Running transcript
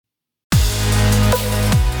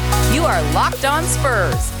are Locked On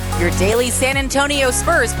Spurs, your daily San Antonio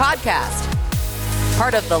Spurs podcast.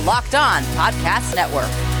 Part of the Locked On Podcast Network,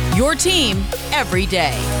 your team every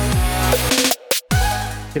day.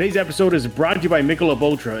 Today's episode is brought to you by Michelob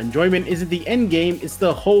Ultra. Enjoyment isn't the end game, it's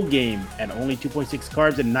the whole game. At only 2.6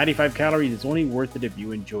 carbs and 95 calories, it's only worth it if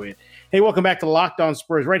you enjoy it. Hey, welcome back to Locked On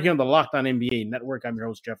Spurs, right here on the Locked On NBA Network. I'm your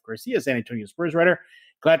host, Jeff Garcia, San Antonio Spurs writer.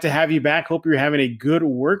 Glad to have you back. Hope you're having a good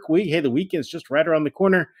work week. Hey, the weekend's just right around the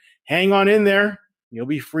corner. Hang on in there. You'll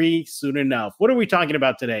be free soon enough. What are we talking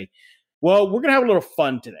about today? Well, we're going to have a little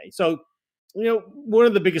fun today. So, one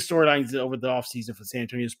of the biggest storylines over the offseason for the San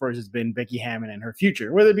Antonio Spurs has been Becky Hammon and her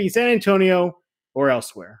future, whether it be San Antonio or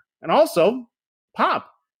elsewhere. And also,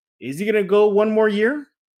 Pop, is he going to go one more year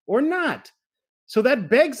or not? So that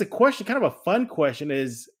begs the question, kind of a fun question,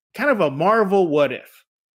 is kind of a Marvel what if.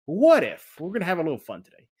 What if? We're going to have a little fun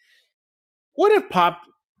today. What if Pop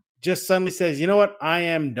just suddenly says, you know what? I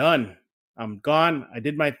am done. I'm gone. I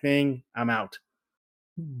did my thing. I'm out.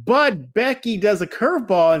 But Becky does a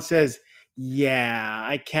curveball and says, yeah,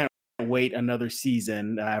 I can't wait another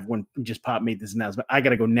season. When just Pop made this announcement, I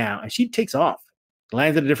got to go now. And she takes off,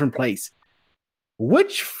 lands at a different place.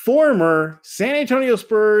 Which former San Antonio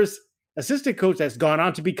Spurs assistant coach that's gone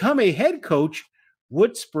on to become a head coach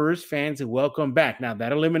would Spurs fans welcome back? Now,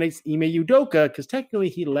 that eliminates Ime Udoka because technically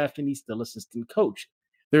he left and he's still assistant coach.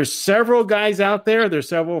 There's several guys out there. There's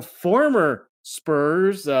several former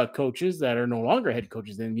Spurs coaches that are no longer head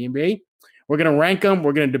coaches in the NBA. We're going to rank them.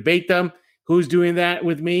 We're going to debate them. Who's doing that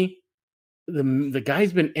with me? The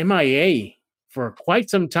guy's been MIA for quite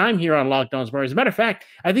some time here on Locked On Spurs. As a matter of fact,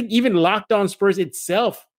 I think even Locked On Spurs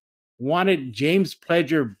itself wanted James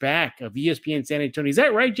Pledger back of ESPN San Antonio. Is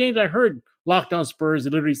that right, James? I heard Locked On Spurs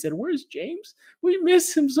literally said, where's James? We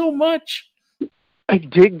miss him so much. I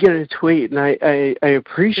did get a tweet, and I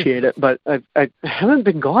appreciate it, but I haven't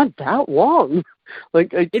been gone that long.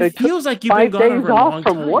 It feels like you've been gone 5 days off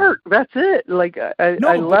from work. That's it.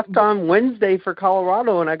 I left on Wednesday for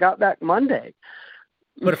Colorado, and I got back Monday.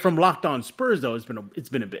 But from Locked On Spurs, though, it's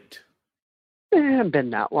been a bit. It hasn't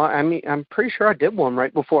been that long. I mean, I'm pretty sure I did one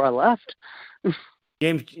right before I left.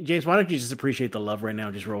 James, why don't you just appreciate the love right now?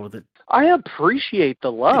 Just roll with it. I appreciate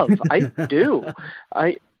the love. I do.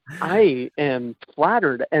 I am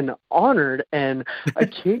flattered and honored, and I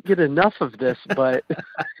can't get enough of this, but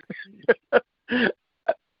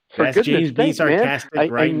for goodness sake, man,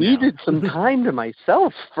 I needed some time to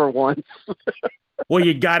myself for once. Well,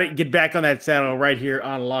 you got it. Get back on that saddle right here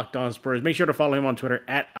on Locked On Spurs. Make sure to follow him on Twitter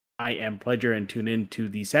at @IamPledger and tune in to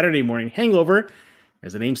the Saturday Morning Hangover.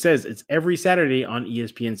 As the name says, it's every Saturday on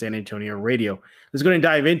ESPN San Antonio Radio. Let's go and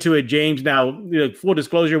dive into it, James. Now, full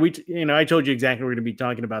disclosure, I told you exactly what we're going to be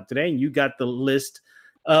talking about today, and you got the list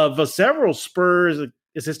of several Spurs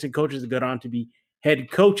assistant coaches that got on to be head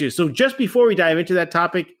coaches. So just before we dive into that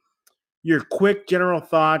topic, your quick general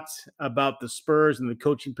thoughts about the Spurs and the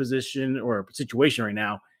coaching position or situation right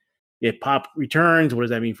now. If Pop returns, what does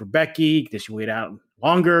that mean for Becky? Does she wait out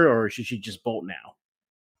longer, or should she just bolt now?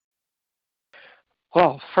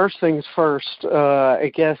 Well, first things first,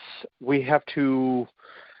 I guess we have to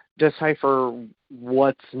decipher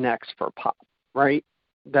what's next for Pop, right?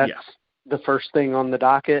 That's the first thing on the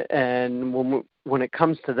docket. And when it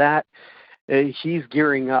comes to that, he's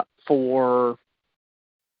gearing up for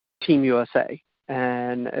Team USA.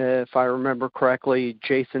 And if I remember correctly,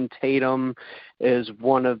 Jason Tatum is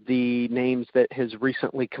one of the names that has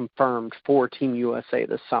recently confirmed for Team USA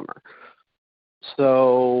this summer.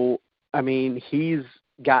 So, I mean, he's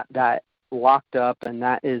got that locked up, and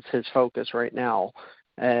that is his focus right now.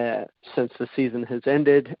 Since the season has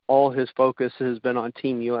ended, all his focus has been on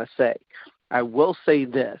Team USA. I will say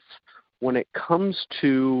this. When it comes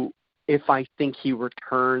to if I think he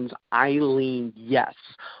returns, I lean yes,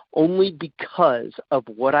 only because of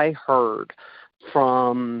what I heard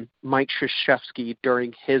from Mike Krzyzewski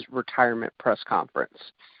during his retirement press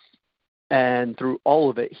conference. And through all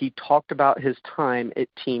of it, he talked about his time at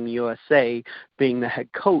Team USA, being the head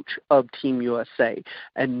coach of Team USA,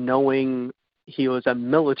 and knowing he was a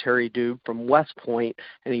military dude from West Point,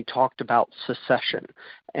 and he talked about secession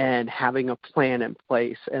and having a plan in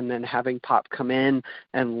place, and then having Pop come in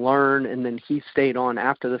and learn, and then he stayed on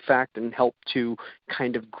after the fact and helped to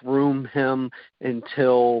kind of groom him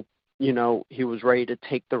until he was ready to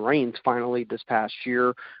take the reins finally this past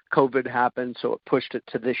year. COVID happened, so it pushed it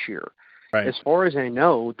to this year. Right. As far as I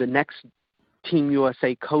know, the next Team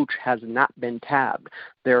USA coach has not been tabbed.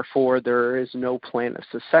 Therefore, there is no plan of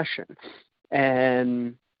secession.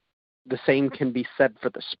 And the same can be said for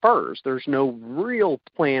the Spurs. There's no real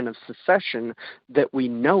plan of secession that we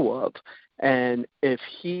know of. And if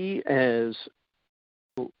he is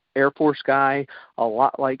Air Force guy, a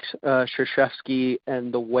lot like Krzyzewski,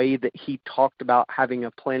 and the way that he talked about having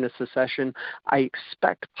a plan of succession, I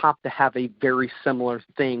expect Pop to have a very similar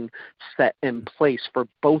thing set in place for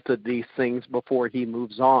both of these things before he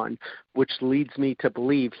moves on, which leads me to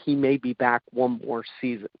believe he may be back one more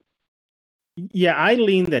season. Yeah, I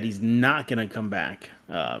lean that he's not going to come back.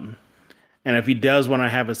 And if he does want to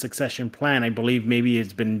have a succession plan, I believe maybe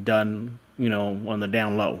it's been done, on the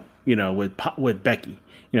down low, with Becky.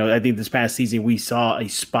 I think this past season we saw a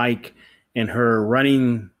spike in her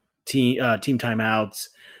running team timeouts,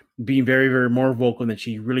 being very, very more vocal than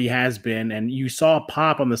she really has been. And you saw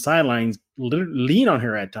Pop on the sidelines lean on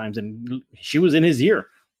her at times, and she was in his ear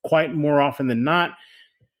quite more often than not.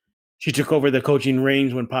 She took over the coaching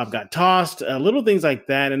reins when Pop got tossed, little things like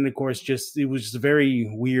that. And of course, it was just a very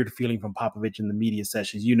weird feeling from Popovich in the media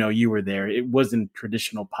sessions. You were there. It wasn't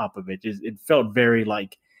traditional Popovich. It felt very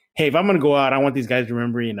like, hey, if I'm going to go out, I want these guys to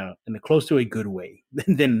remember in a close to a good way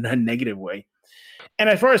than a negative way. And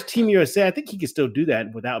as far as Team USA, I think he could still do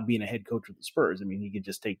that without being a head coach with the Spurs. I mean, he could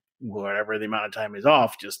just take whatever the amount of time is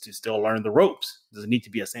off just to still learn the ropes. Doesn't need to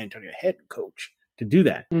be a San Antonio head coach to do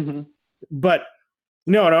that. Mm-hmm. But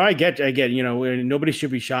no, I get. Nobody should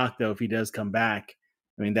be shocked though if he does come back.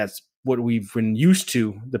 I mean, that's what we've been used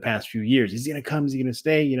to the past few years. Is he going to come? Is he going to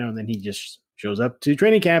stay? And then he just shows up to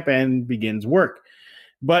training camp and begins work.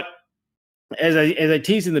 But as I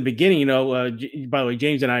teased in the beginning, by the way,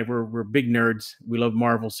 James and I we're big nerds. We love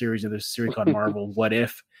Marvel series, and there's a series called Marvel What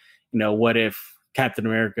If. What if Captain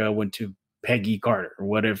America went to Peggy Carter? Or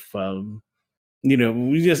what if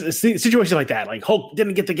we just a situation like that, like Hulk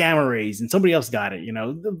didn't get the gamma rays and somebody else got it,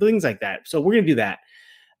 things like that. So we're going to do that.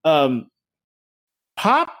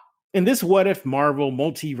 Pop in this What If Marvel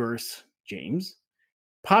multiverse, James,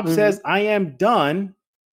 Pop says, I am done.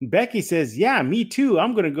 Becky says, yeah, me too.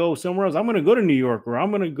 I'm going to go somewhere else. I'm going to go to New York, or I'm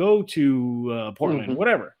going to go to Portland,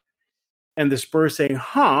 whatever. And the Spurs saying,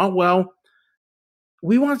 well,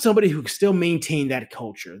 we want somebody who still maintain that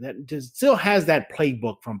culture, that still has that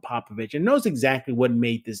playbook from Popovich and knows exactly what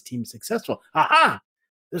made this team successful. Aha!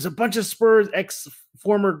 There's a bunch of Spurs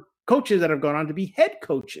former coaches that have gone on to be head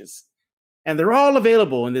coaches, and they're all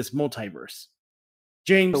available in this multiverse.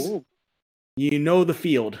 James, you know the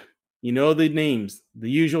field. You know the names, the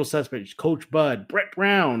usual suspects: Coach Bud, Brett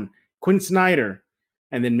Brown, Quinn Snyder,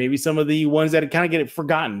 and then maybe some of the ones that kind of get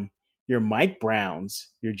forgotten. Your Mike Browns,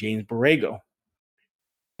 your James Borrego,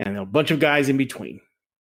 and a bunch of guys in between.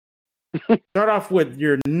 Start off with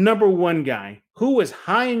your number one guy. Who was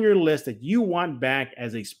high on your list that you want back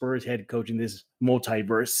as a Spurs head coach in this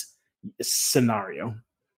multiverse scenario?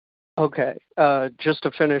 Okay. Just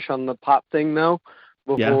to finish on the Pop thing, though,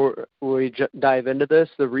 before we dive into this,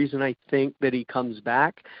 the reason I think that he comes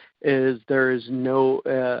back is there is no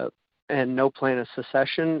plan of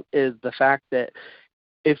succession is the fact that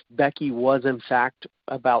if Becky was in fact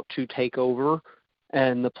about to take over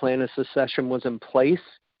and the plan of succession was in place,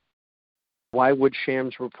 why would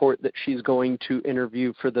Shams report that she's going to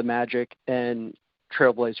interview for the Magic and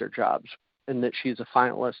Trailblazer jobs, and that she's a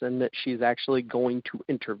finalist, and that she's actually going to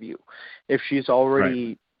interview? If she's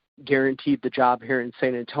already guaranteed the job here in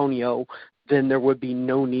San Antonio, then there would be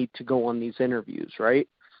no need to go on these interviews, right?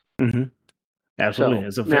 Mm-hmm. Absolutely.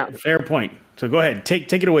 It's a fair point. So go ahead.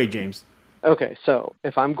 Take it away, James. Okay, so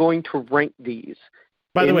if I'm going to rank these...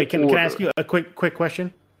 By the way, can I ask you a quick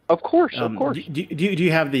question? Of course, of course. Do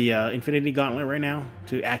you have the Infinity Gauntlet right now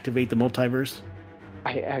to activate the multiverse?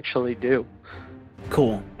 I actually do.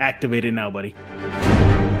 Cool. Activate it now, buddy.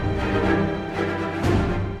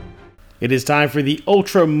 It is time for the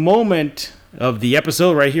ultra moment of the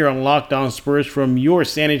episode right here on Locked On Spurs from your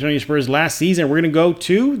San Antonio Spurs last season. We're going to go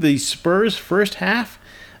to the Spurs first half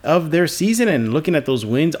of their season and looking at those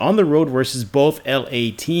wins on the road versus both LA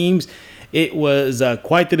teams. It was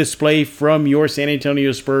quite the display from your San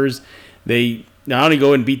Antonio Spurs. They not only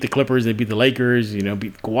go and beat the Clippers, they beat the Lakers,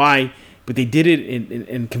 beat Kawhi, but they did it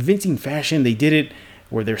in convincing fashion. They did it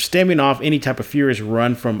where they're stemming off any type of furious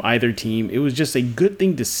run from either team. It was just a good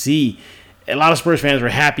thing to see. A lot of Spurs fans were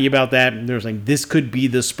happy about that. They were like, this could be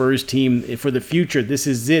the Spurs team for the future. This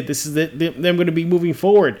is it. This is it. Them going to be moving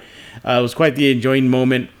forward. It was quite the enjoying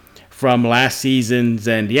moment from last season's.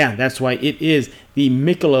 And yeah, that's why it is the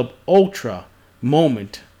Michelob Ultra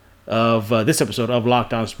moment of this episode of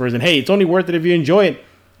Locked On Spurs. And hey, it's only worth it if you enjoy it.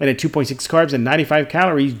 And at 2.6 carbs and 95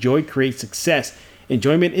 calories, joy creates success.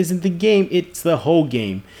 Enjoyment isn't the game, it's the whole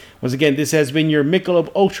game. Once again, this has been your Michelob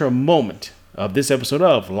Ultra moment of this episode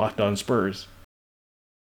of Locked On Spurs.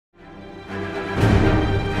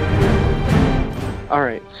 All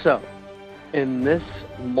right, so in this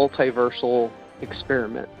multiversal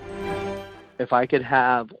experiment, if I could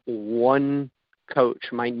have one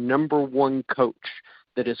coach, my number one coach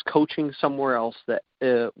that is coaching somewhere else that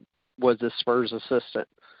was a Spurs assistant,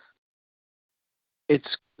 it's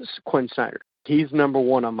Quinn Snyder. He's number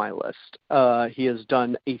one on my list. He has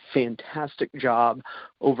done a fantastic job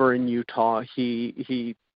over in Utah.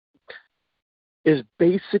 He is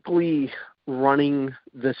basically running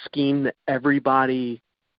the scheme that everybody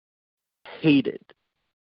hated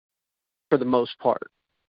for the most part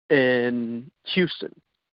in Houston,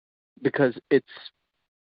 because it's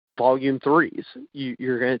volume threes.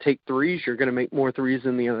 You're going to take threes. You're going to make more threes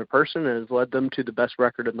than the other person, and has led them to the best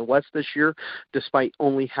record in the West this year, despite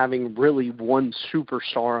only having really one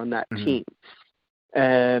superstar on that team.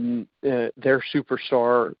 And their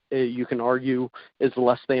superstar, you can argue, is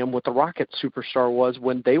less than what the Rockets' superstar was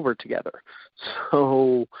when they were together.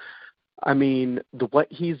 So, I mean, what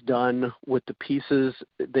he's done with the pieces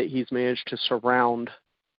that he's managed to surround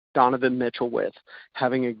Donovan Mitchell with,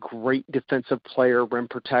 having a great defensive player, rim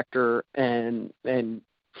protector, and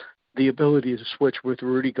the ability to switch with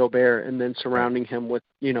Rudy Gobert, and then surrounding him with,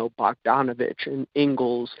 Bogdanovich and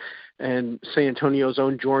Ingles and San Antonio's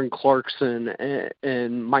own Jordan Clarkson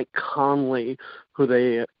and Mike Conley, who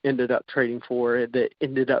they ended up trading for, that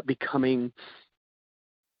ended up becoming,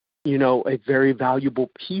 a very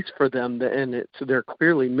valuable piece for them. So they're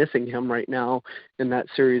clearly missing him right now in that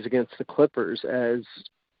series against the Clippers, as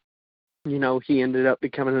he ended up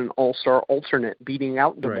becoming an all-star alternate, beating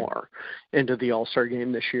out DeMar into the all-star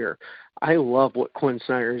game this year. I love what Quinn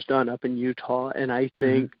Snyder has done up in Utah, and I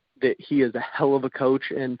think that he is a hell of a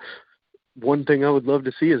coach. And one thing I would love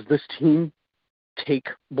to see is this team take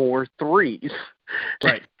more threes.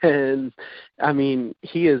 Right. And, I mean,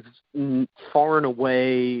 he is far and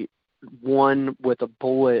away one with a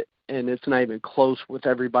bullet, and it's not even close with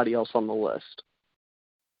everybody else on the list.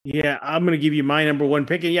 Yeah, I'm going to give you my number one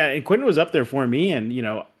pick. And Quinn was up there for me. And,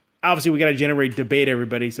 obviously we got to generate debate,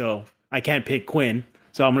 everybody. So I can't pick Quinn.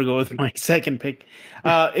 So I'm going to go with my second pick.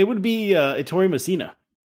 It would be Ettore Messina.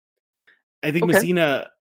 I think Messina,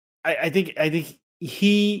 I think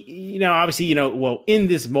he, obviously, well, in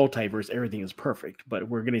this multiverse, everything is perfect. But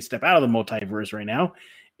we're going to step out of the multiverse right now.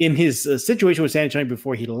 In his situation with San Antonio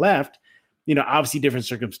before he left, obviously different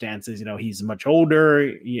circumstances. He's much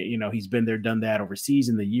older. He's been there, done that overseas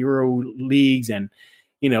in the Euro leagues, and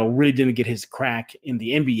really didn't get his crack in the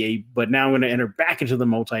NBA. But now I'm going to enter back into the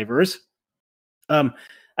multiverse.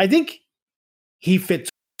 I think he fits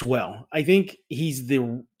well. I think he's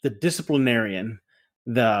the disciplinarian,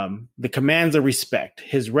 the commands of respect.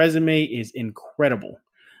 His resume is incredible.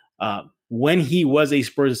 When he was a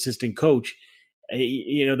Spurs assistant coach,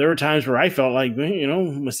 there were times where I felt like,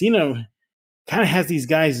 Messina kind of has these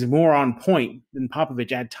guys more on point than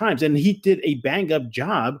Popovich at times. And he did a bang-up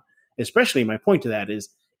job, especially my point to that is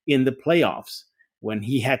in the playoffs when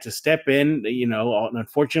he had to step in,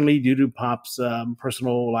 unfortunately due to Pop's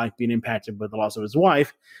personal life being impacted by the loss of his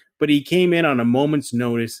wife. But he came in on a moment's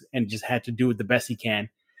notice and just had to do it the best he can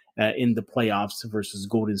in the playoffs versus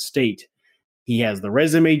Golden State. He has the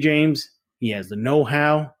resume, James. He has the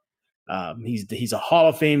know-how. He's a Hall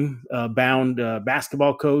of Fame bound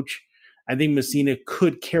basketball coach. I think Messina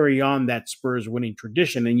could carry on that Spurs winning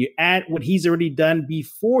tradition. And you add what he's already done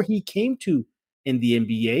before he came to in the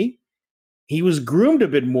NBA. He was groomed a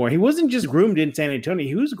bit more. He wasn't just groomed in San Antonio.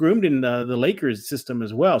 He was groomed in the Lakers system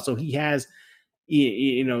as well. So he has,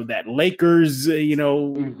 that Lakers,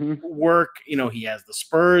 work. He has the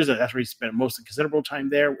Spurs. That's where he spent most of considerable time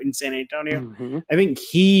there in San Antonio. I think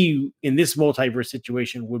he, in this multiverse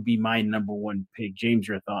situation, would be my number one pick. James,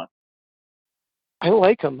 your thought? I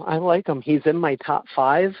like him. He's in my top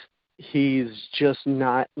 5. He's just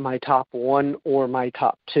not my top 1 or my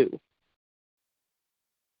top 2.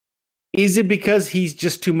 Is it because he's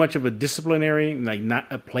just too much of a disciplinarian, like not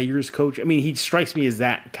a player's coach? I mean, he strikes me as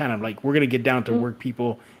that kind of like, we're going to get down to work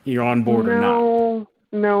people, you're on board or not.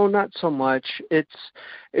 No, not so much.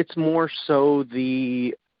 It's more so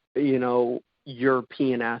the,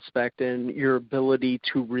 European aspect and your ability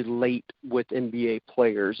to relate with NBA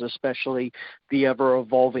players, especially the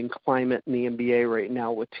ever-evolving climate in the NBA right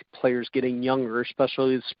now with players getting younger,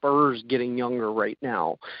 especially the Spurs getting younger right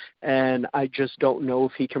now. And I just don't know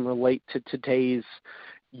if he can relate to today's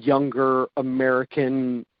younger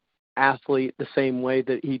American athlete the same way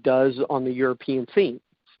that he does on the European scene.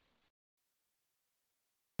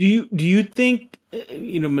 Do you think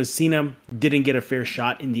Messina didn't get a fair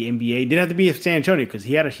shot in the NBA? Didn't have to be at San Antonio because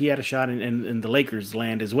he had a shot in the Lakers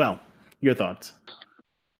land as well. Your thoughts?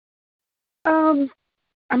 I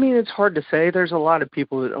mean, it's hard to say. There's a lot of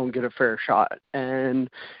people that don't get a fair shot, and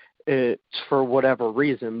it's for whatever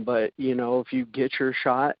reason. But if you get your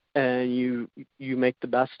shot, and you make the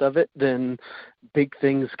best of it, then big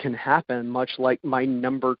things can happen, much like my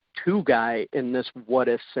number 2 guy in this what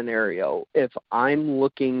if scenario. If I'm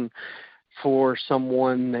looking for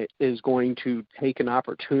someone that is going to take an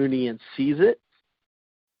opportunity and seize it,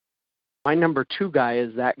 my number 2 guy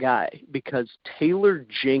is that guy, because Taylor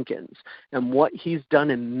Jenkins and what he's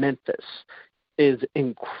done in Memphis is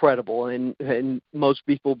incredible. And most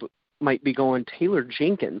people might be going, Taylor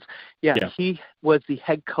Jenkins? Yeah, he was the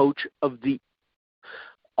head coach of the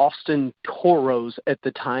Austin Toros at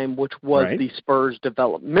the time, which was the Spurs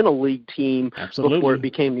developmental league team before it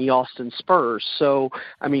became the Austin Spurs. So,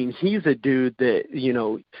 I mean, he's a dude that,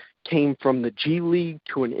 came from the G League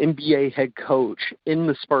to an NBA head coach in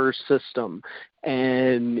the Spurs system,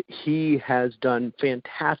 and he has done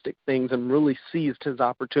fantastic things and really seized his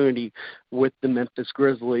opportunity with the Memphis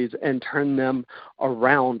Grizzlies and turned them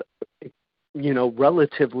around,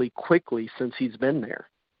 relatively quickly since he's been there.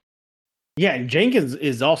 Yeah, and Jenkins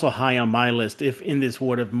is also high on my list if in this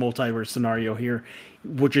what if multiverse scenario here.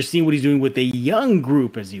 What you're seeing, what he's doing with a young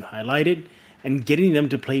group, as you highlighted, and getting them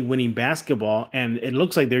to play winning basketball. And it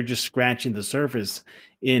looks like they're just scratching the surface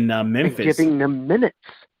in Memphis. And giving them minutes.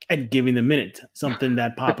 And giving them minutes. Something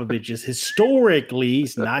that Popovich is historically,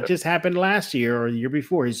 it's not just happened last year or the year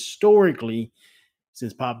before, historically,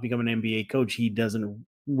 since Pop became an NBA coach, he doesn't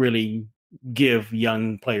really give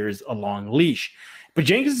young players a long leash. But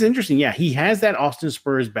Jenkins is interesting. Yeah, he has that Austin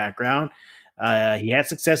Spurs background. He had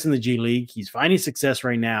success in the G League. He's finding success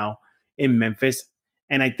right now in Memphis.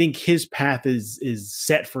 And I think his path is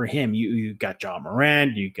set for him. You got Ja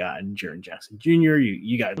Morant, you got Jaren Jackson Jr.,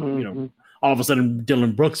 you got, all of a sudden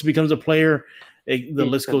Dylan Brooks becomes a player. The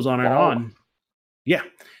list goes on and on. Yeah.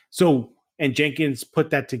 So, and Jenkins put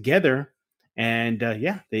that together. And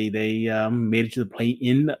they made it to the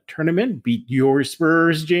play-in tournament, beat your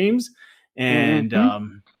Spurs, James, and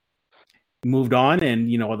moved on.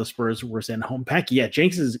 And, while the Spurs were sent home pack. Yeah,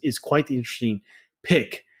 Jenkins is quite the interesting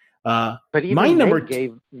pick. But even my number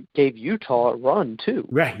gave Utah a run too.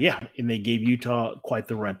 Right, yeah, and they gave Utah quite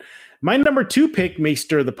the run. My number 2 pick may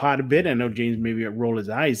stir the pot a bit. I know James maybe roll his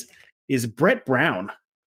eyes. Is Brett Brown.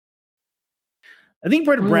 I think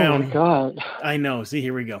Brett Brown. Oh my God! I know. See,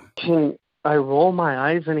 here we go. Can I roll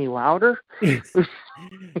my eyes any louder?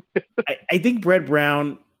 I think Brett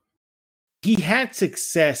Brown. He had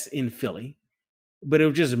success in Philly, but it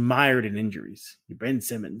was just mired in injuries. Ben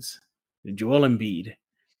Simmons, Joel Embiid.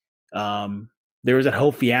 There was that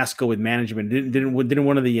whole fiasco with management. Didn't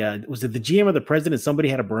one of the was it the GM or the president? Somebody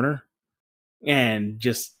had a burner, and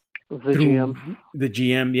just the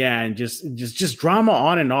GM, yeah, and just drama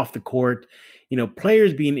on and off the court.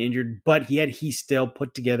 Players being injured, but he still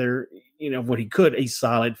put together what he could, a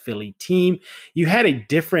solid Philly team. You had a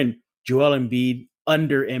different Joel Embiid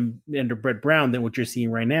under Brett Brown than what you're seeing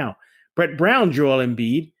right now. Brett Brown, Joel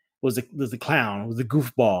Embiid was the clown, was the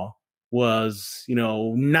goofball. Was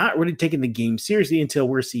not really taking the game seriously until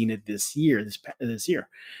we're seeing it this year,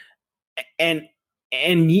 and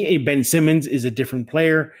Ben Simmons is a different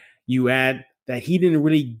player. You add that he didn't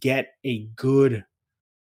really get a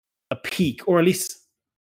peak, or at least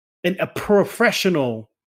a professional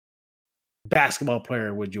basketball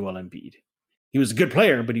player with Joel Embiid. He was a good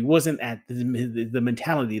player, but he wasn't at the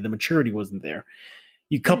mentality, the maturity wasn't there.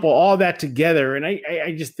 You couple all that together, and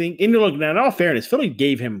I just think, and look, now in all fairness, Philly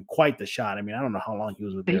gave him quite the shot. I mean, I don't know how long he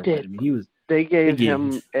was with them. I mean, they gave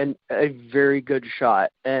him a very good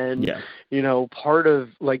shot. And, part of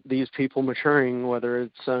like these people maturing, whether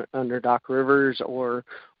it's under Doc Rivers or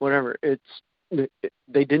whatever, they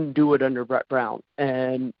didn't do it under Brett Brown.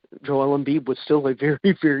 And Joel Embiid was still a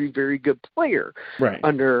very, very, very good player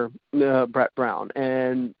under Brett Brown.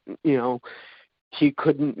 And, he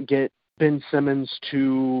couldn't get Ben Simmons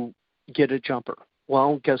to get a jumper.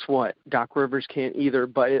 Well, guess what? Doc Rivers can't either,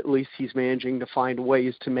 but at least he's managing to find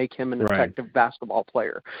ways to make him an effective basketball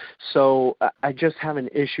player. So I just have an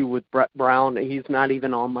issue with Brett Brown. He's not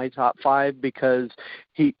even on my top 5 because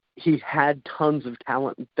he had tons of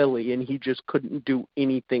talent in Philly, and he just couldn't do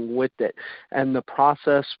anything with it. And the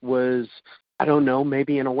process was, I don't know,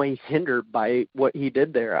 maybe in a way hindered by what he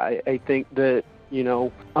did there. I think that,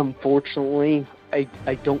 unfortunately,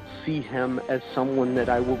 I don't see him as someone that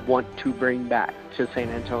I would want to bring back to San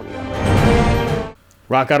Antonio.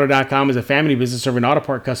 RockAuto.com is a family business serving auto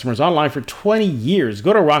part customers online for 20 years.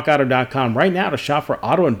 Go to RockAuto.com right now to shop for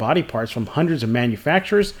auto and body parts from hundreds of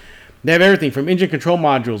manufacturers. They have everything from engine control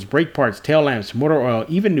modules, brake parts, tail lamps, motor oil,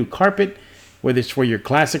 even new carpet. Whether it's for your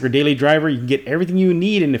classic or daily driver, you can get everything you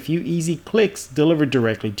need in a few easy clicks delivered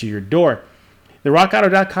directly to your door. The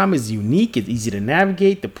RockAuto.com is unique. It's easy to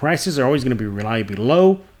navigate. The prices are always going to be reliably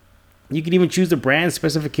low. You can even choose the brand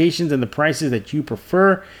specifications and the prices that you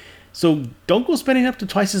prefer. So don't go spending up to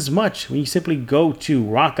twice as much when you simply go to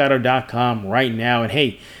rockauto.com right now. And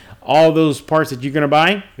hey, all those parts that you're going to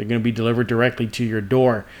buy, they're going to be delivered directly to your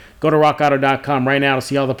door. Go to rockauto.com right now to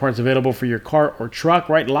see all the parts available for your car or truck.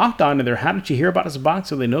 Right, locked on to their How Did You Hear About Us box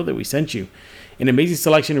so they know that we sent you. An amazing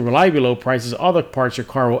selection and reliably low prices, all the parts your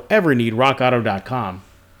car will ever need. rockauto.com.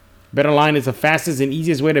 BetOnline is the fastest and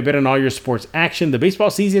easiest way to bet on all your sports action. The baseball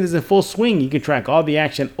season is in full swing. You can track all the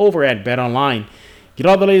action over at BetOnline. Get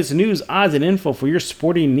all the latest news, odds, and info for your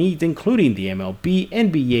sporting needs, including the MLB,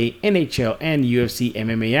 NBA, NHL, and UFC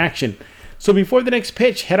MMA action. So before the next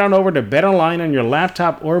pitch, head on over to BetOnline on your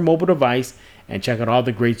laptop or mobile device and check out all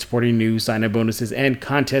the great sporting news, sign-up bonuses, and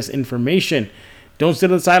contest information. Don't sit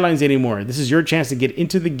on the sidelines anymore. This is your chance to get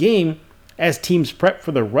into the game as teams prep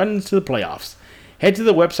for the runs to the playoffs. Head to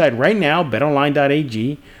the website right now,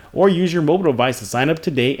 betonline.ag, or use your mobile device to sign up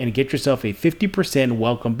today and get yourself a 50%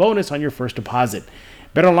 welcome bonus on your first deposit.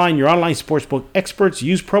 BetOnline, your online sportsbook experts.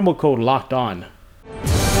 Use promo code LOCKEDON.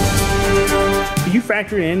 Do you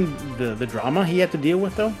factor in the drama he had to deal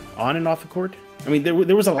with, though, on and off the court? I mean, there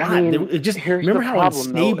was a lot. Here's remember the how problem,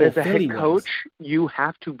 unstable though. As a Philly head coach, was. you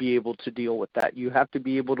have to be able to deal with that. You have to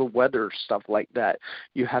be able to weather stuff like that.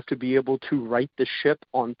 You have to be able to right the ship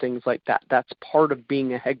on things like that. That's part of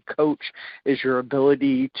being a head coach, is your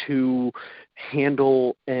ability to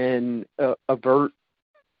handle and avert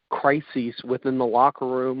crises within the locker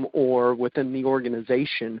room or within the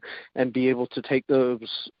organization, and be able to take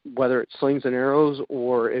those, whether it's slings and arrows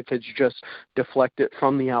or if it's just deflect it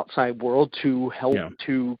from the outside world to help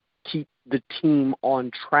to keep the team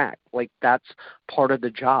on track. Like, that's part of the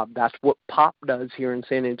job. That's what Pop does here in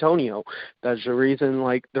San Antonio. That's the reason,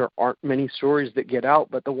 like, there aren't many stories that get out,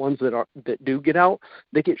 but the ones that do get out,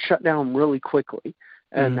 they get shut down really quickly.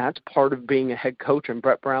 And that's part of being a head coach, and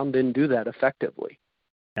Brett Brown didn't do that effectively.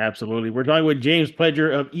 Absolutely. We're talking with James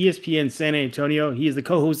Pledger of ESPN San Antonio. He is the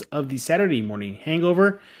co-host of the Saturday Morning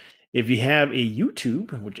Hangover. If you have a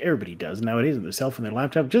YouTube, which everybody does nowadays on their cell phone, their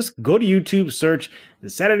laptop, just go to YouTube, search the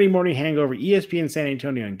Saturday Morning Hangover, ESPN San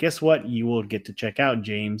Antonio, and guess what? You will get to check out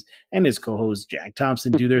James and his co-host Jack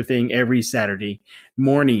Thompson do their thing every Saturday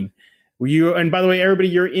morning. And by the way, everybody,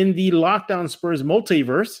 you're in the Lockdown Spurs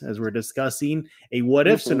multiverse as we're discussing a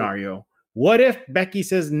what-if scenario. What if Becky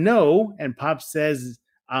says no and Pop says,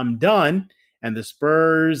 I'm done, and the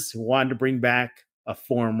Spurs want to bring back a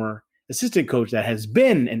former assistant coach that has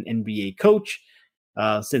been an NBA coach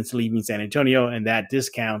since leaving San Antonio, and that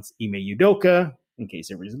discounts Ime Udoka, in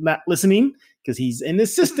case everybody's not listening, because he's an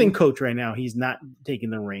assistant coach right now. He's not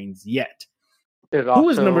taking the reins yet.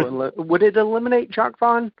 Would it eliminate Jacques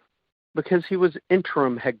Vaughn? Because he was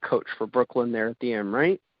interim head coach for Brooklyn there at the end,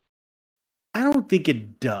 right? I don't think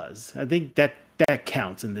it does. I think that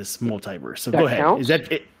counts in this multiverse. So that go ahead. Counts? Is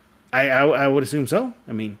that it? I would assume so.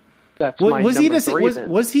 I mean, that's was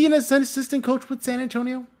he an assistant coach with San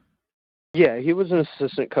Antonio? Yeah, he was an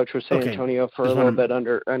assistant coach with San Antonio for a little bit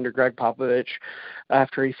under Greg Popovich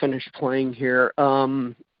after he finished playing here.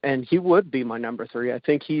 And he would be my number 3. I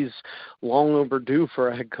think he's long overdue for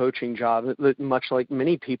a head coaching job, much like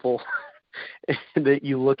many people that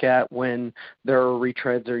you look at when there are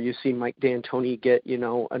retreads, or you see Mike D'Antoni get,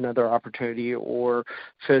 another opportunity, or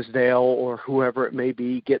Fizdale or whoever it may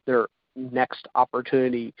be get their next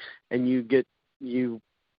opportunity, and you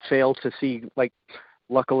fail to see, like,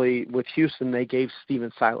 luckily with Houston, they gave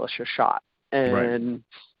Steven Silas a shot and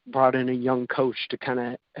brought in a young coach to kind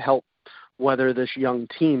of help weather this young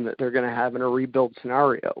team that they're going to have in a rebuild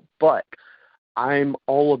scenario. But I'm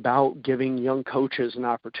all about giving young coaches an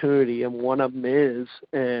opportunity, and one of them is,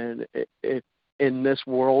 and in this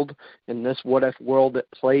world, in this what-if world that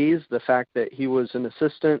plays, the fact that he was an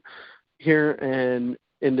assistant here and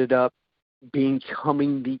ended up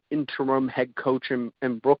becoming the interim head coach in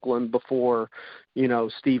Brooklyn before,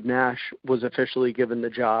 Steve Nash was officially given the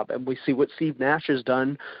job. And we see what Steve Nash has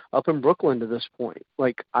done up in Brooklyn to this point.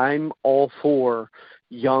 Like, I'm all for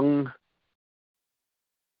young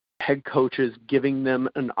head coaches, giving them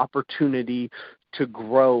an opportunity to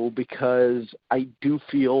grow, because I do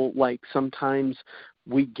feel like sometimes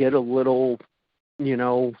we get a little,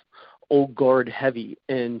 old guard heavy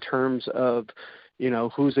in terms of,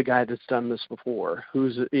 who's a guy that's done this before,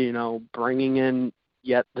 who's, bringing in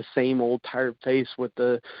yet the same old tired face with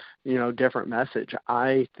the, different message.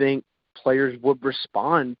 I think players would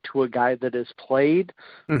respond to a guy that has played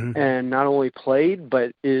and not only played,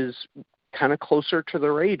 but is kind of closer to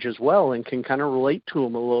their age as well and can kind of relate to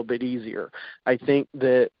them a little bit easier. I think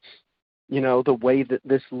that, the way that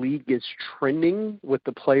this league is trending with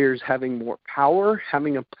the players having more power,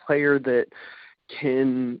 having a player that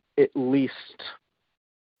can at least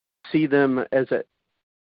see them as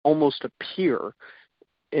almost a peer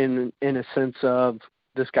in a sense of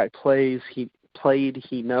this guy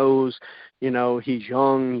he knows, he's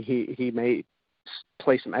young, he may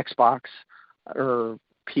play some Xbox or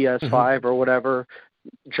PS5 or whatever,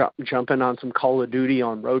 jumping on some Call of Duty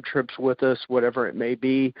on road trips with us, whatever it may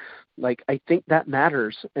be. Like, I think that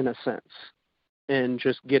matters in a sense, and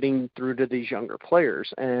just getting through to these younger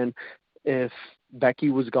players. And if Becky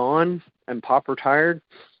was gone and Pop retired,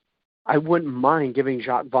 I wouldn't mind giving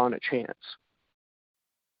Jacques Vaughn a chance.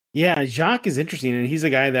 Yeah, Jacques is interesting, and he's a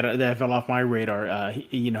guy that fell off my radar. I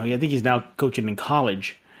think he's now coaching in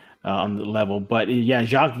college on the level. But yeah,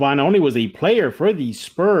 Jacques Vaughn only was a player for the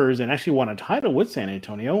Spurs and actually won a title with San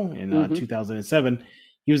Antonio in 2007.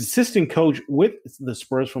 He was assistant coach with the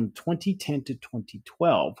Spurs from 2010 to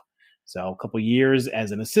 2012. So a couple years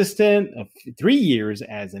as an assistant, 3 years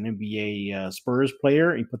as an NBA Spurs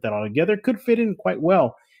player. He put that all together. Could fit in quite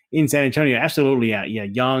well in San Antonio. Absolutely,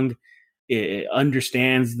 young. It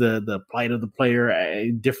understands the plight of the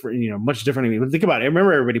player different, much differently. But think about it.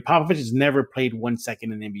 Remember, everybody, Popovich has never played 1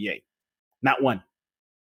 second in the NBA. Not one.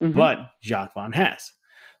 But Jacques Vaughn has.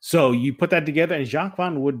 So you put that together, and Jacques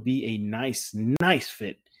Vaughn would be a nice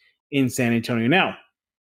fit in San Antonio. Now,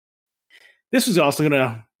 this was also going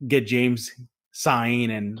to get James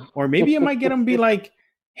sign, or maybe it might get him be like,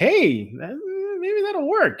 hey, maybe that'll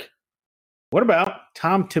work. What about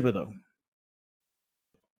Tom Thibodeau?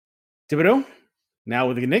 Thibodeau, now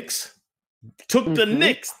with the Knicks, took the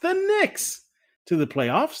Knicks to the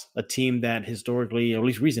playoffs, a team that historically, or at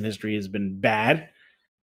least recent history, has been bad.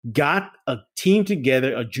 Got a team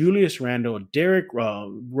together, a Julius Randle, a Derrick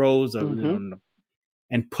Rose, and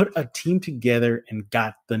put a team together and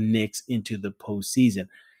got the Knicks into the postseason.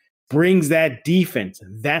 Brings that defense.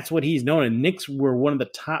 That's what he's known. And Knicks were one of the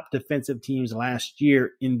top defensive teams last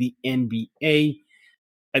year in the NBA.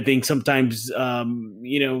 I think sometimes, just a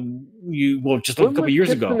couple years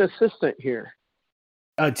ago. An assistant here.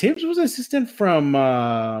 Tibbs was an assistant from,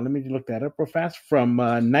 let me look that up real fast, from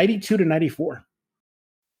 92 to 94.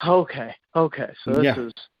 Okay. So this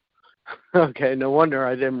is, okay, no wonder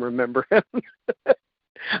I didn't remember him.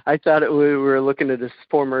 I thought we were looking at his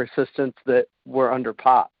former assistants that were under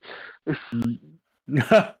Pop.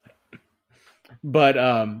 But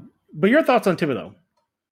your thoughts on Thibodeau?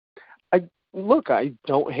 Look, I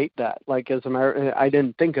don't hate that. Like, as a matter, I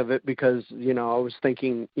didn't think of it because, I was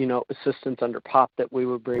thinking, assistants under Pop that we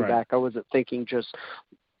would bring back. I wasn't thinking just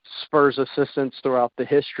Spurs assistants throughout the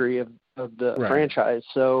history of the franchise.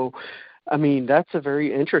 So, I mean, that's a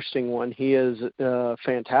very interesting one. He is a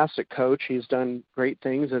fantastic coach. He's done great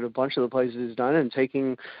things at a bunch of the places he's done, and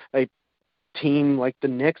taking a team like the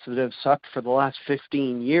Knicks that have sucked for the last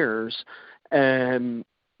 15 years and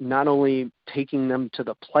not only taking them to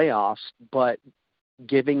the playoffs, but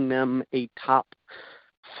giving them a top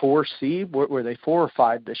 4 seed. Were they 4 or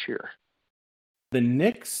 5 this year? The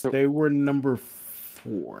Knicks, they were number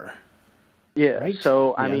 4. Yeah. Right?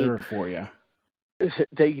 So, I mean, they were 4, yeah.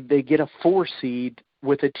 They get a 4 seed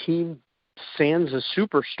with a team sans a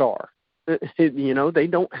superstar. They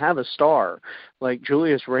don't have a star. Like,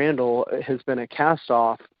 Julius Randle has been a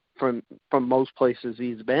cast-off from most places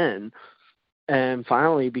he's been, and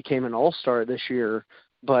finally became an all-star this year.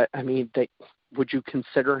 But, I mean, would you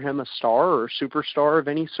consider him a star or superstar of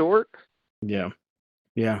any sort? Yeah.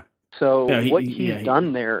 So what he's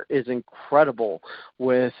done there is incredible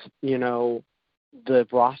with, the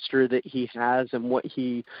roster that he has and what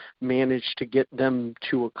he managed to get them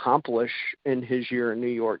to accomplish in his year in New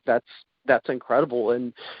York. That's incredible.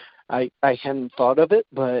 And I hadn't thought of it,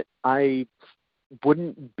 but I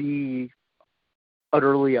wouldn't be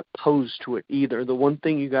utterly opposed to it either. The one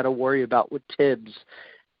thing you got to worry about with Tibbs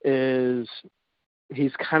is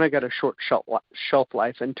he's kind of got a short shelf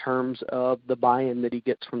life in terms of the buy-in that he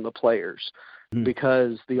gets from the players,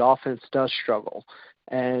 because the offense does struggle,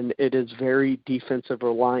 and it is very defensive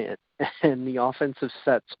reliant, and the offensive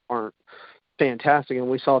sets aren't fantastic, and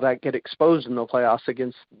we saw that get exposed in the playoffs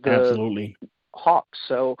against the Hawks.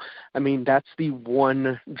 So, I mean, that's the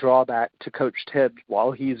one drawback to Coach Tibbs.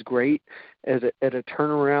 While he's great at a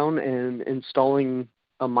turnaround and installing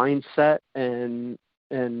a mindset and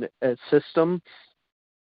a system,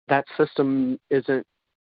 that system isn't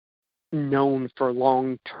known for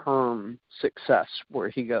long-term success where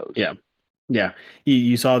he goes. Yeah.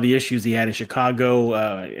 You saw the issues he had in Chicago.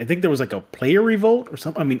 I think there was like a player revolt or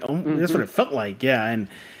something. I mean, that's what it felt like. Yeah. And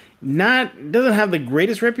doesn't have the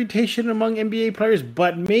greatest reputation among NBA players,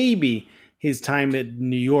 but maybe his time at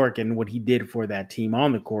New York and what he did for that team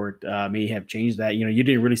on the court may have changed that. You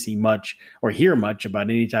didn't really see much or hear much about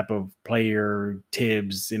any type of player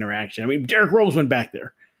Tibbs interaction. I mean, Derrick Rose went back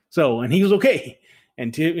there, and he was okay.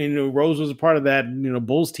 And Rose was a part of that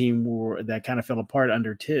Bulls team that kind of fell apart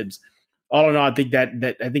under Tibbs. All in all, I think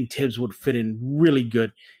I think Tibbs would fit in really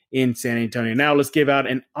good in San Antonio. Now let's give out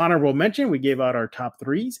an honorable mention. We gave out our top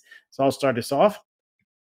threes, so I'll start this off.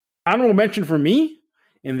 Honorable mention for me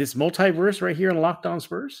in this multiverse right here in Locked On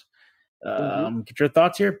Spurs. Get your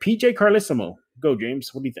thoughts here. PJ Carlesimo. Go,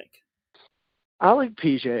 James. What do you think? I like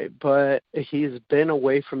PJ, but he's been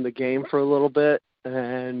away from the game for a little bit,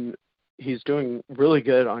 and he's doing really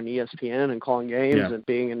good on ESPN and calling games and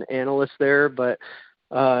being an analyst there. But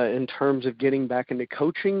in terms of getting back into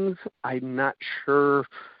coaching, I'm not sure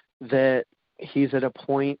that he's at a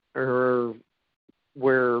point or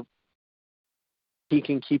where he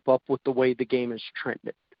can keep up with the way the game is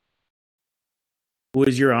trending. Who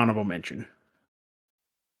is your honorable mention?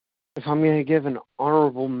 If I'm going to give an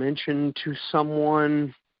honorable mention to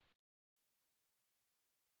someone,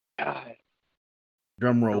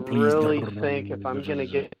 drum roll, please. I really think if I'm going to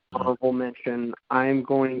get an honorable mention, I'm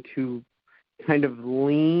going to kind of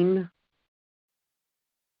lean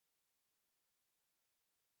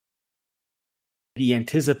the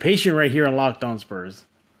anticipation right here on Locked On Spurs.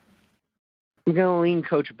 I'm going to lean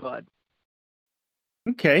Coach Bud.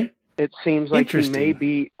 Okay. It seems like he may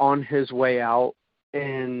be on his way out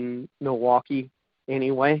in Milwaukee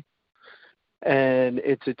anyway. And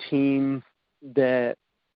it's a team that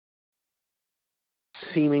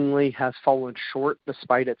seemingly has fallen short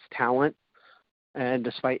despite its talent and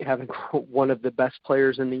despite having one of the best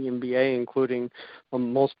players in the NBA, including a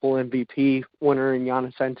multiple MVP winner in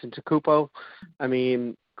Giannis Antetokounmpo. I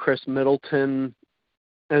mean, Chris Middleton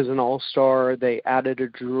as an all-star. They added a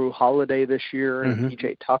Drew Holiday this year and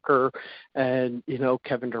PJ Tucker, and,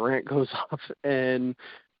 Kevin Durant goes off, and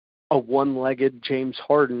a one-legged James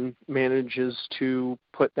Harden manages to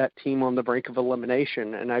put that team on the brink of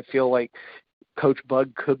elimination. And I feel like Coach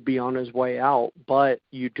Bud could be on his way out, but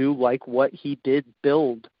you do like what he did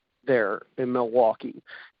build there in Milwaukee.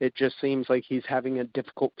 It just seems like he's having a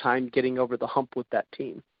difficult time getting over the hump with that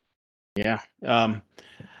team. Yeah.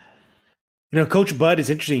 Coach Bud is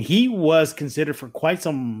interesting. He was considered for quite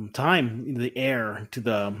some time in the heir to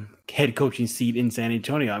the head coaching seat in San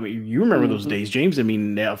Antonio. I mean, you remember those days, James. I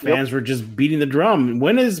mean, fans were just beating the drum.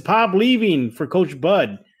 When is Pop leaving for Coach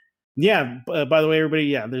Bud? Yeah. By the way,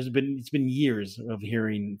 everybody, it's been years of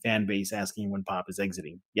hearing fan base asking when Pop is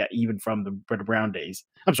exiting. Yeah, even from the Brett Brown days.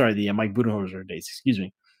 I'm sorry, the Mike Budenholzer days. Excuse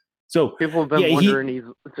me. So people have been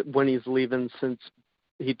wondering when he's leaving since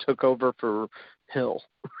he took over for Hill.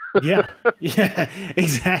 yeah,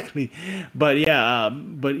 exactly. But he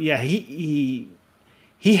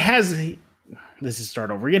has. Let's just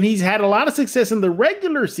start over again. He's had a lot of success in the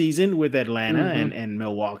regular season with Atlanta and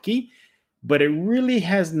Milwaukee, but it really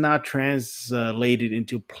has not translated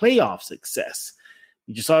into playoff success.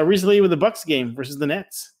 You just saw it recently with the Bucks game versus the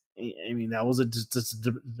Nets. I mean, that was a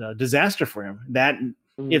disaster for him. That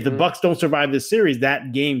if the Bucks don't survive this series,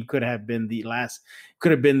 that game could have been the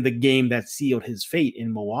game that sealed his fate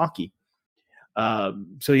in Milwaukee.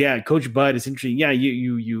 Coach Bud is interesting. Yeah,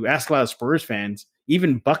 you ask a lot of Spurs fans,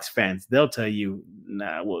 even Bucks fans, they'll tell you,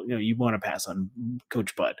 you want to pass on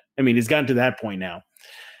Coach Bud. I mean, it's gotten to that point now.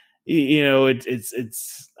 It's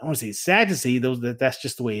I want to say sad to see that's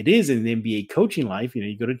just the way it is in the NBA coaching life.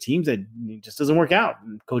 You go to teams that it just doesn't work out.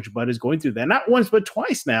 And Coach Bud is going through that, not once but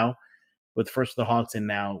twice now, with first the Hawks and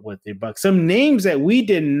now with the Bucks. Some names that we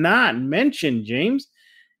did not mention, James.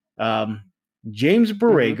 James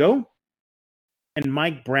Borrego and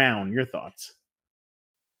Mike Brown. Your thoughts?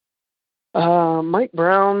 Mike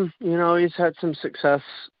Brown, he's had some success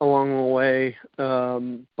along the way,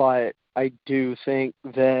 but I do think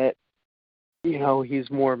that,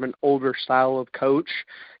 he's more of an older style of coach,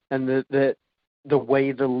 and that the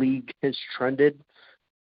way the league has trended,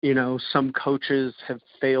 some coaches have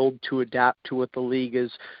failed to adapt to what the league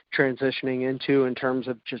is transitioning into in terms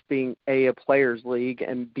of just being a players league,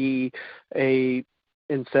 and B,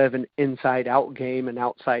 instead of an inside-out game, an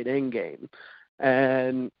outside-in game.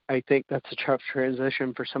 And I think that's a tough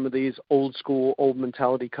transition for some of these old school, old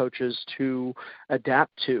mentality coaches to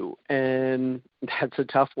adapt to. And that's a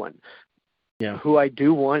tough one. Yeah. Who I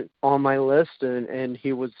do want on my list, and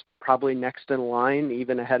he was probably next in line,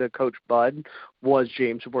 even ahead of Coach Bud, was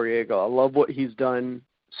James Borrego. I love what he's done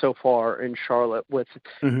so far in Charlotte with,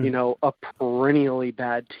 a perennially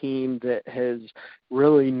bad team that has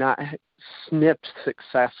really not snipped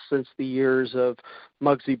success since the years of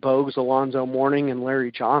Muggsy Bogues, Alonzo Mourning, and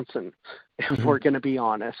Larry Johnson. if we're going to be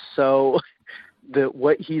honest. So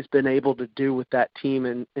what he's been able to do with that team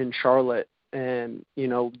in Charlotte, and,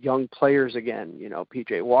 young players again,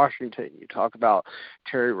 PJ Washington, you talk about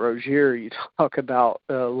Terry Rozier, you talk about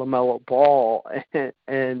LaMelo Ball,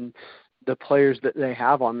 and the players that they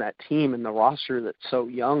have on that team and the roster that's so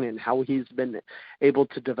young, and how he's been able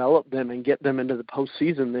to develop them and get them into the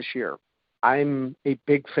postseason this year. I'm a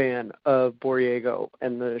big fan of Borrego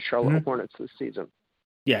and the Charlotte Hornets this season.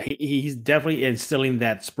 Yeah, he's definitely instilling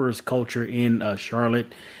that Spurs culture in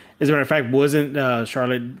Charlotte. As a matter of fact, wasn't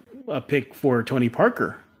Charlotte a pick for Tony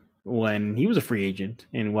Parker when he was a free agent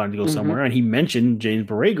and wanted to go somewhere? And he mentioned James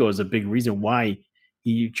Borrego as a big reason why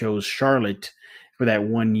he chose Charlotte for that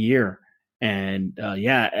 1 year. And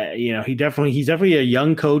he's definitely a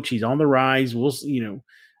young coach. He's on the rise.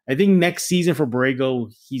 I think next season for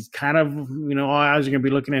Borrego, he's kind of, all eyes are going to be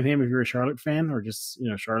looking at him if you're a Charlotte fan, or just,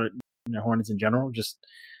 Charlotte Hornets in general. Just,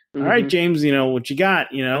 all right, James, what you got?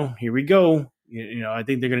 Here we go. I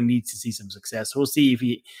think they're going to need to see some success. We'll see if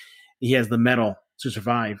he has the mettle to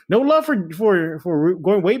survive. No love for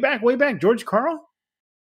going way back, George Karl.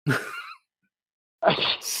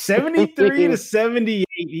 73 to 78,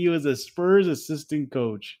 he was a Spurs assistant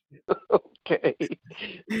coach. Okay.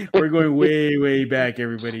 We're going way, way back,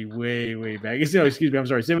 everybody. Way, way back. Excuse me. I'm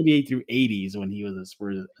sorry. 78 through 80 is when he was a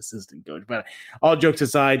Spurs assistant coach. But all jokes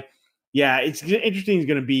aside, yeah, it's interesting. It's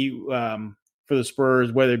going to be for the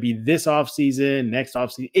Spurs, whether it be this offseason, next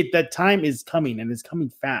offseason. That time is coming, and it's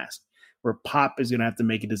coming fast, where Pop is going to have to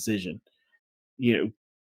make a decision.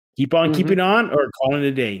 Keep on keeping on or calling it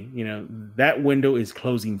a day. That window is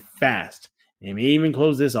closing fast. It may even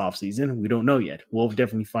close this offseason. We don't know yet. We'll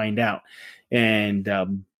definitely find out. And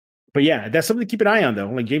but yeah, that's something to keep an eye on, though.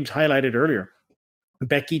 Like James highlighted earlier,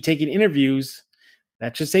 Becky taking interviews,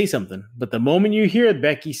 that should say something. But the moment you hear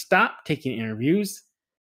Becky stop taking interviews,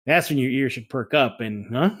 that's when your ears should perk up. And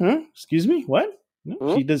excuse me, what?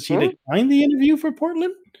 She decline the interview for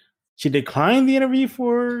Portland? She declined the interview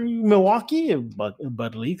for Milwaukee, but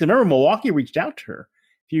remember, Milwaukee reached out to her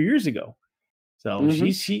a few years ago. So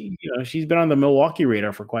she's been on the Milwaukee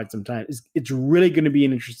radar for quite some time. It's really going to be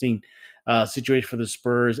an interesting situation for the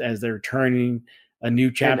Spurs as they're turning a new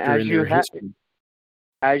chapter in their history.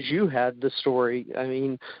 As you had the story, I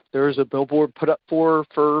mean, there was a billboard put up for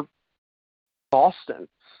Boston,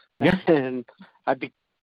 and I'd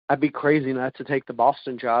be crazy not to take the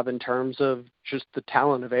Boston job in terms of just the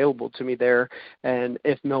talent available to me there. And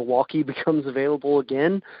if Milwaukee becomes available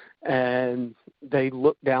again and they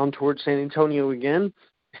look down towards San Antonio again,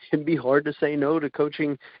 it'd be hard to say no to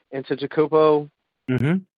coaching Antetokounmpo,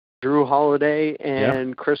 Drew Holiday,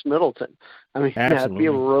 and Chris Middleton. I mean, that'd be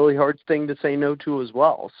a really hard thing to say no to as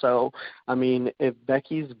well. So, I mean, if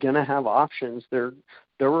Becky's going to have options, there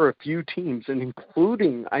were a few teams, and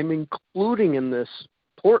including in this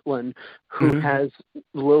Portland, who has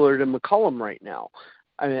Lillard and McCollum right now,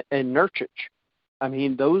 and Nurkic. I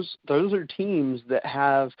mean, those are teams that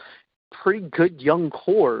have pretty good young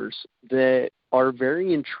cores that are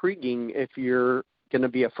very intriguing if you're going to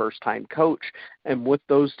be a first-time coach. And with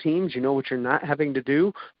those teams, you know what you're not having to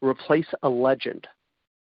do? Replace a legend.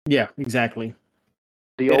 Yeah, exactly.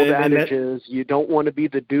 The old adage is you don't want to be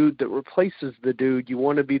the dude that replaces the dude. You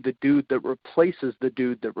want to be the dude that replaces the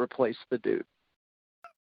dude that replaced the dude.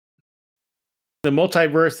 The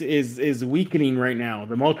multiverse is weakening right now.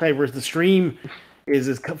 The multiverse, the stream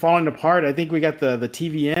is falling apart. I think we got the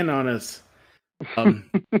TVN on us.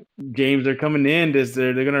 James, they're coming in.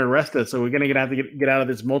 They're going to arrest us. So we're going to have to get out of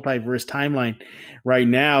this multiverse timeline right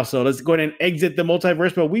now. So let's go ahead and exit the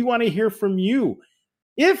multiverse. But we want to hear from you.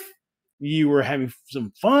 If you were having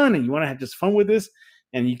some fun and you want to have just fun with this,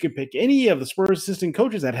 and you can pick any of the Spurs assistant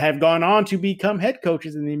coaches that have gone on to become head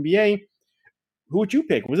coaches in the NBA, who would you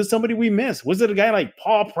pick? Was it somebody we missed? Was it a guy like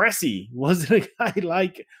Paul Pressey? Was it a guy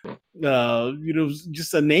like,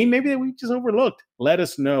 just a name maybe that we just overlooked? Let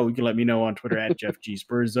us know. You can let me know on Twitter at Jeff G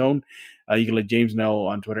Spurs Zone. You can let James know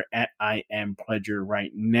on Twitter at I Am Pledger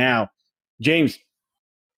right now. James,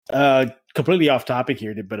 completely off topic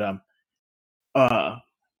here, but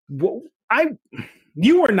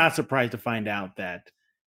you were not surprised to find out that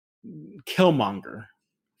Killmonger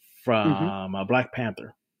from Black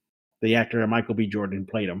Panther, the actor Michael B. Jordan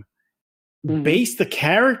played him, based the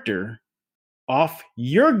character off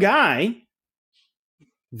your guy,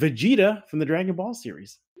 Vegeta from the Dragon Ball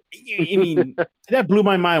series. I mean, that blew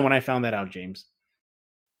my mind when I found that out, James.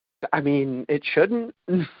 I mean, it shouldn't.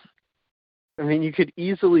 I mean, you could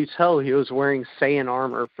easily tell he was wearing Saiyan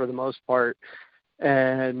armor for the most part,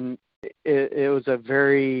 and it was a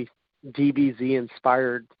very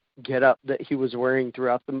DBZ-inspired getup that he was wearing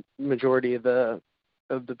throughout the majority of the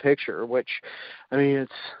of the picture, which, I mean,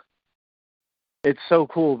 it's so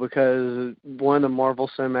cool because one of the Marvel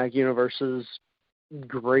Cinematic Universe's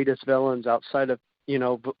greatest villains outside of,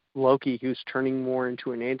 Loki, who's turning more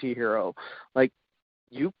into an anti-hero, like,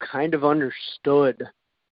 you kind of understood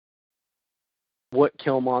what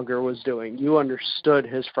Killmonger was doing. You understood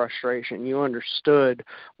his frustration. You understood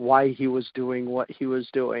why he was doing what he was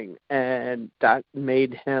doing. And that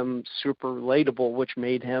made him super relatable, which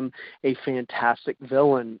made him a fantastic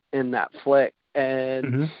villain in that flick.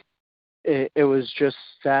 And it was just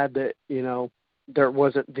sad that, there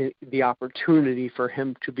wasn't the opportunity for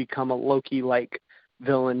him to become a Loki-like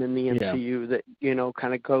villain in the MCU that,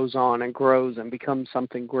 kind of goes on and grows and becomes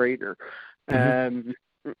something greater. And,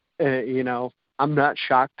 I'm not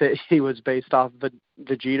shocked that he was based off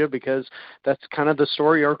Vegeta, because that's kind of the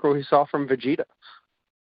story arc we saw from Vegeta.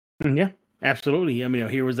 Yeah, absolutely. I mean,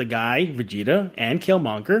 here was a guy, Vegeta and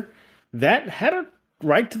Killmonger, that had a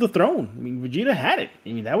right to the throne. I mean, Vegeta had it.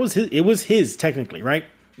 I mean, that was his. It was his technically, right?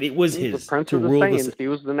 It was his. The Prince of the Saiyans. He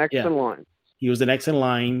was the next in line. He was the next in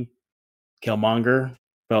line. Killmonger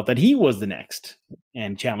felt that he was the next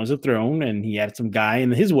and challenged the throne, and he had some guy in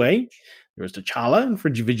his way. There was T'Challa, and for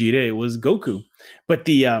Vegeta, it was Goku. But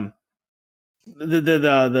the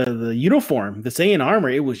uniform, the Saiyan armor,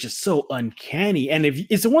 it was just so uncanny. And if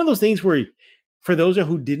it's one of those things where, for those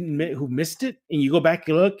who missed it, and you go back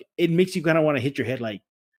and look, it makes you kind of want to hit your head like,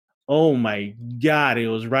 "Oh my God!" It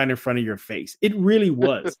was right in front of your face. It really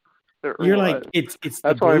was. You're like, it's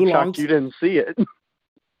that's why I'm shocked you didn't see it.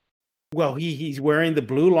 Well, he's wearing the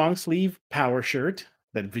blue long sleeve power shirt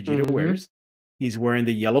that Vegeta wears. He's wearing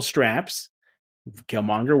the yellow straps.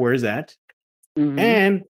 Killmonger wears that.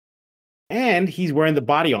 And he's wearing the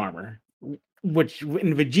body armor, which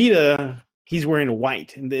in Vegeta, he's wearing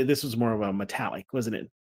white. And this was more of a metallic, wasn't it?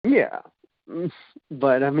 Yeah.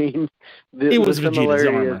 But, I mean, the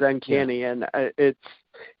similarity is uncanny, and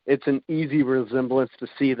it's an easy resemblance to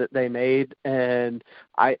see that they made, and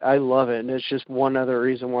I love it. And it's just one other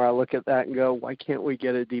reason where I look at that and go, why can't we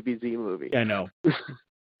get a DBZ movie? I know.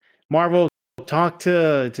 Marvel, talk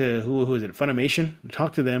to who is it? Funimation.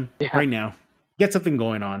 Talk to them right now. Get something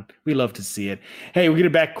going on. We love to see it. Hey, we'll get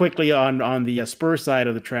it back quickly on the Spurs side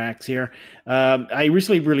of the tracks here. I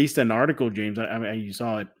recently released an article, James. You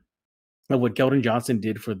saw it, of what Keldon Johnson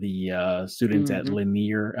did for the students at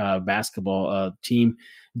Lanier basketball team.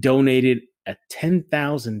 Donated a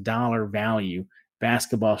 $10,000 value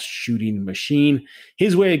basketball shooting machine.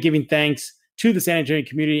 His way of giving thanks to the San Antonio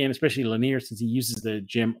community, and especially Lanier, since he uses the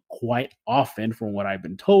gym quite often, from what I've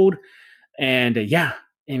been told. And I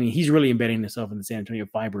mean, he's really embedding himself in the San Antonio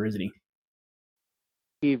fiber, isn't he?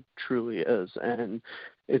 He truly is. And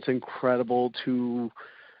it's incredible to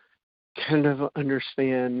kind of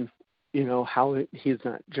understand, how he's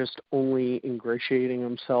not just only ingratiating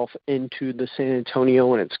himself into the San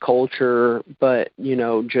Antonio and its culture, but,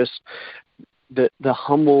 just the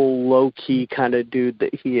humble, low-key kind of dude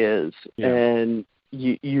that he is. Yeah. And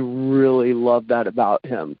you really love that about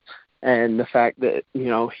him. And the fact that,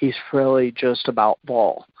 he's really just about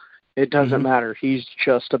ball. It doesn't matter. He's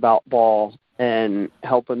just about ball and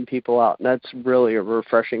helping people out. And that's really a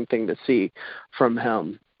refreshing thing to see from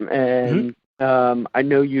him. And I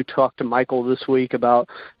know you talked to Michael this week about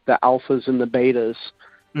the alphas and the betas.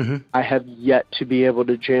 I have yet to be able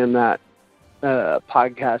to jam that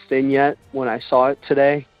podcast in yet when I saw it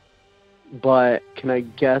today. But can I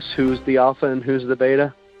guess who's the alpha and who's the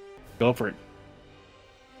beta? Go for it.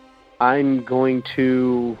 I'm going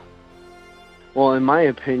to, well, in my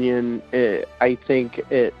opinion, I think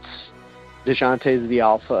it's DeJounte's the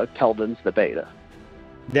alpha, Keldon's the beta.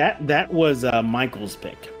 That was Michael's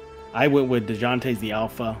pick. I went with DeJounte's the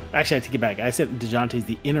alpha. Actually, I take it back. I said DeJounte's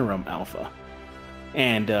the interim alpha.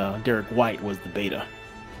 And Derek White was the beta.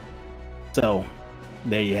 So,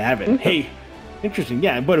 there you have it. Hey, interesting.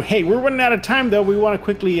 Yeah, but hey, we're running out of time, though. We want to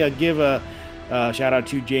quickly give a shout out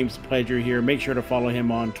to James Pledger here. Make sure to follow him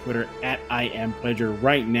on Twitter at @IamPledger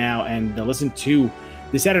right now, and listen to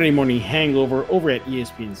the Saturday Morning Hangover over at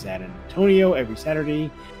ESPN San Antonio every Saturday.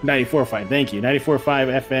 94.5, thank you.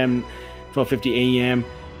 94.5 FM, 12:50 a.m.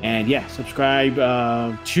 And yeah, subscribe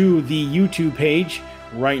to the YouTube page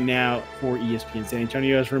right now for ESPN San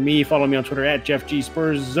Antonio. As for me, follow me on Twitter at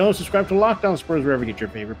JeffGSpursZone. Subscribe to Locked On Spurs wherever you get your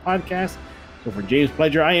favorite podcast. So for James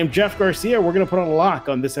Pledger, I am Jeff Garcia. We're going to put a lock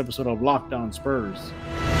on this episode of Locked On Spurs.